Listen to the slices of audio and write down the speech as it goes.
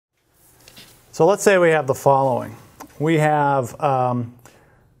So let's say we have the following. We have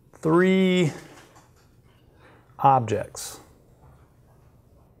three objects.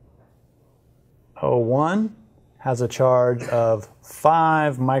 O1 has a charge of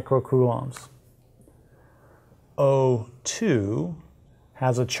 5 microcoulombs. O2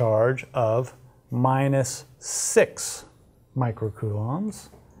 has a charge of -6 microcoulombs.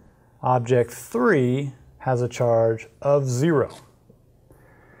 Object 3 has a charge of 0.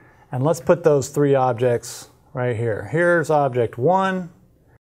 And let's put those three objects right here. Here's object 1,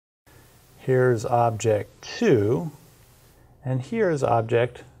 here's object 2, and here's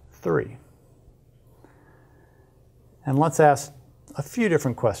object 3. And let's ask a few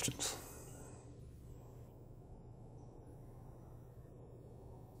different questions.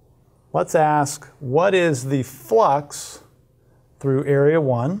 Let's ask, what is the flux through area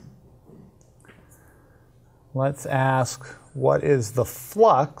 1? Let's ask, what is the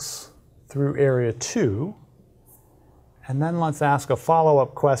flux through area 2? And then let's ask a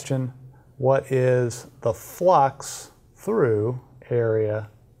follow-up question, what is the flux through area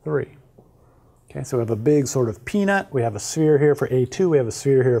 3? Okay, so we have a big sort of peanut. We have a sphere here for A2. We have a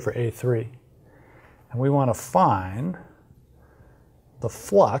sphere here for A3. And we want to find the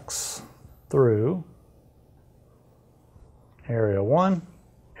flux through area 1,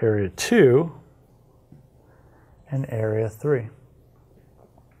 area 2, and area 3.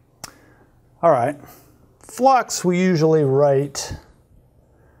 All right, flux we usually write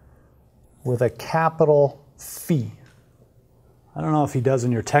with a capital phi. I don't know if he does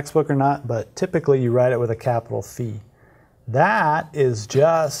in your textbook or not, but typically you write it with a capital phi. That is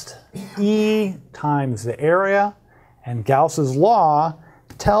just E times the area, and Gauss's law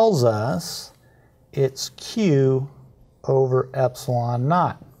tells us it's Q over epsilon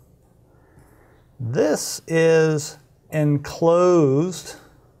naught. This is enclosed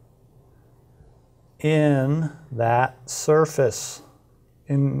in that surface,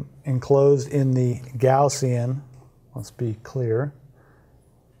 enclosed in the Gaussian, let's be clear,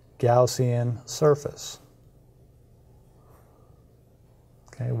 Gaussian surface.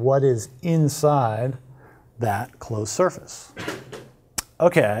 Okay, what is inside that closed surface?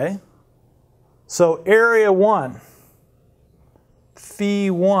 Okay, so area 1,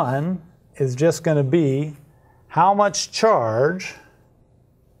 phi 1 is just going to be how much charge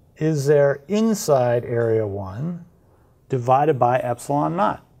is there inside area 1 divided by epsilon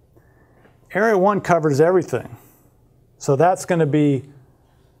naught. Area 1 covers everything. So that's going to be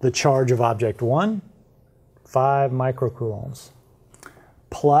the charge of object 1, 5 microcoulombs,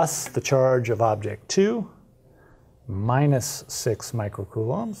 plus the charge of object 2, -6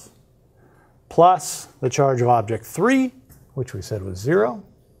 microcoulombs, plus the charge of object 3, which we said was 0.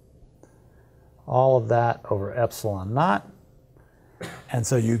 All of that over epsilon naught. And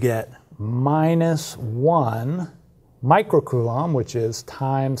so you get -1 microcoulomb, which is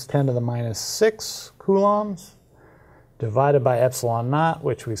times 10 to the -6 coulombs, divided by epsilon naught,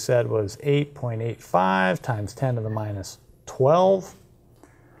 which we said was 8.85 times 10 to the -12.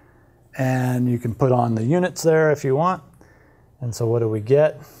 And you can put on the units there if you want. And so what do we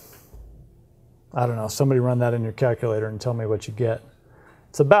get? I don't know, somebody run that in your calculator and tell me what you get.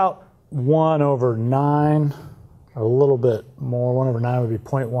 It's about 1 over 9, a little bit more. 1 over 9 would be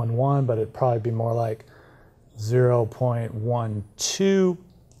 0.11, but it'd probably be more like 0.12.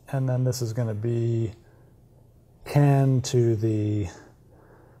 And then this is going to be 10 to the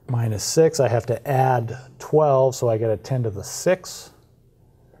 -6. I have to add 12, so I get a 10 to the 6.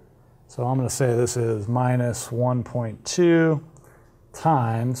 So I'm going to say this is -1.2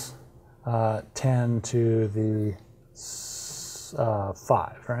 times 10 to the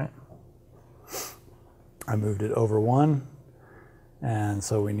 5, right? I moved it over 1, and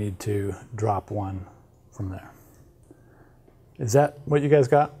so we need to drop 1 from there. Is that what you guys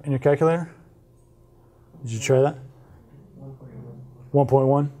got in your calculator? Did you try that?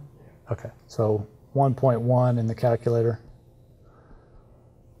 1.1? Okay, so 1.1 in the calculator.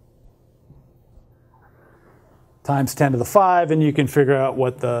 Times 10 to the 5, and you can figure out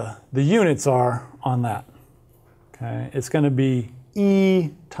what the units are on that. Okay, it's going to be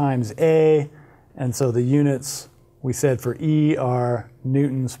E times A, and so the units we said for E are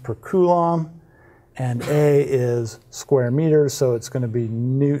newtons per coulomb, and A is square meters, so it's going to be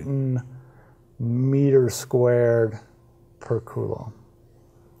Newton meter squared per coulomb.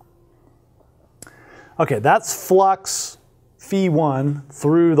 Okay, that's flux phi 1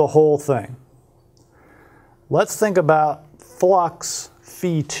 through the whole thing. Let's think about flux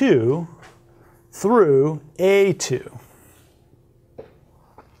phi 2 through A2.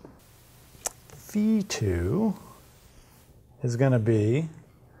 Phi 2 is going to be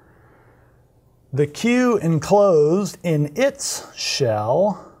the Q enclosed in its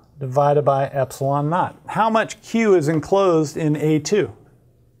shell divided by epsilon naught. How much Q is enclosed in A2?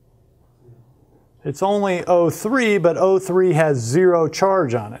 It's only O3, but O3 has 0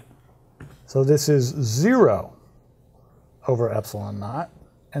 charge on it. So this is 0 over epsilon naught,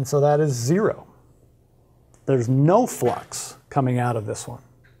 and so that is 0. There's no flux coming out of this one.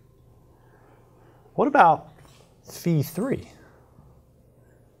 What about phi3?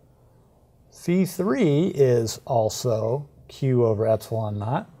 Phi3 is also Q over epsilon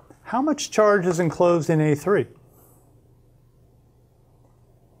naught. How much charge is enclosed in A3?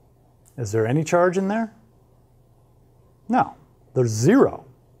 Is there any charge in there? No, there's 0.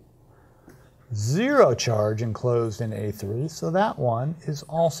 0 charge enclosed in A3, so that one is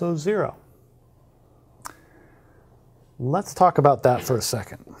also 0. Let's talk about that for a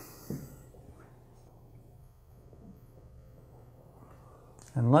second.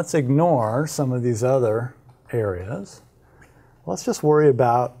 And let's ignore some of these other areas. Let's just worry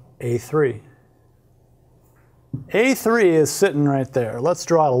about A3. A3 is sitting right there. Let's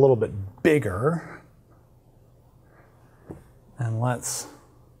draw it a little bit bigger. And let's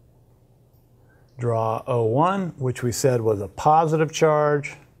draw O1, which we said was a positive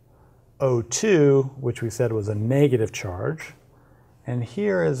charge, O2, which we said was a negative charge, and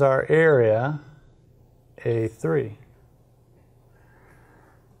here is our area, A3.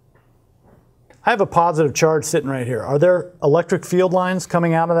 I have a positive charge sitting right here. Are there electric field lines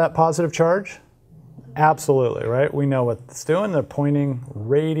coming out of that positive charge? Absolutely, right? We know what it's doing. They're pointing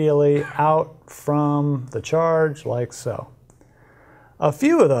radially out from the charge, like so. A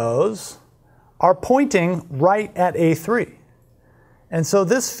few of those are pointing right at A3. And so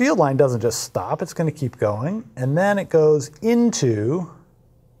this field line doesn't just stop, it's going to keep going, and then it goes into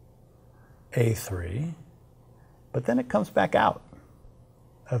A3, but then it comes back out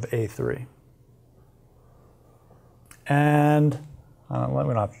of A3. And we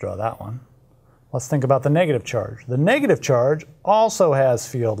don't have to draw that one. Let's think about the negative charge. The negative charge also has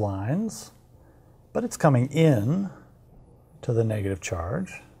field lines, but it's coming in to the negative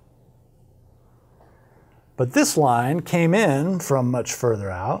charge. But this line came in from much further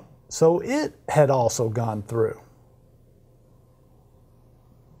out, so it had also gone through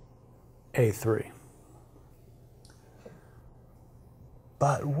A3.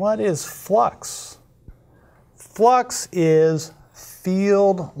 But what is flux? Flux is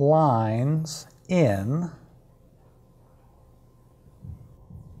field lines in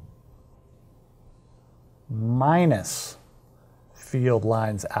minus field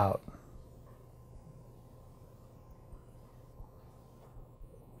lines out.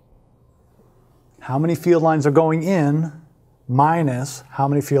 How many field lines are going in minus how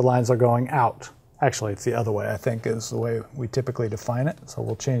many field lines are going out? Actually, it's the other way, I think, is the way we typically define it. So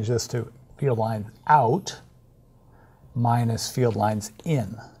we'll change this to field lines out minus field lines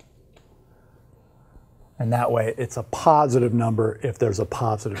in. And that way it's a positive number if there's a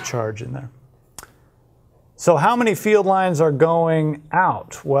positive charge in there. So how many field lines are going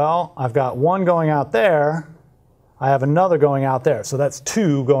out? Well, I've got one going out there. I have another going out there. So that's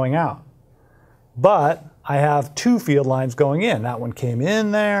 2 going out. But I have 2 field lines going in. That one came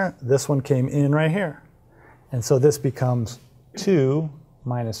in there. This one came in right here. And so this becomes 2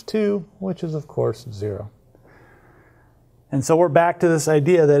 minus 2, which is, of course, 0. And so we're back to this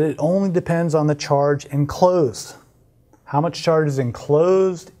idea that it only depends on the charge enclosed. How much charge is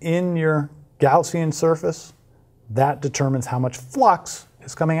enclosed in your Gaussian surface? That determines how much flux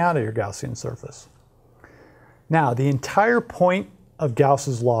is coming out of your Gaussian surface. Now, the entire point of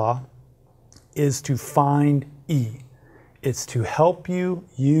Gauss's law is to find E. It's to help you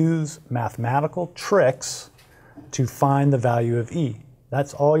use mathematical tricks to find the value of E.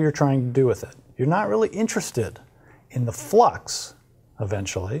 That's all you're trying to do with it. You're not really interested in the flux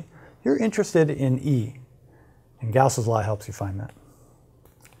eventually. You're interested in E. And Gauss's law helps you find that.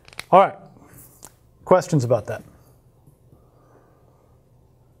 All right. Questions about that?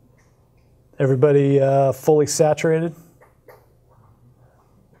 Everybody fully saturated?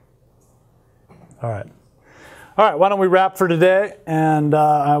 All right. All right, why don't we wrap for today, and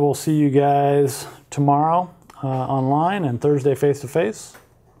I will see you guys tomorrow online and Thursday face-to-face.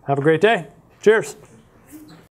 Have a great day. Cheers.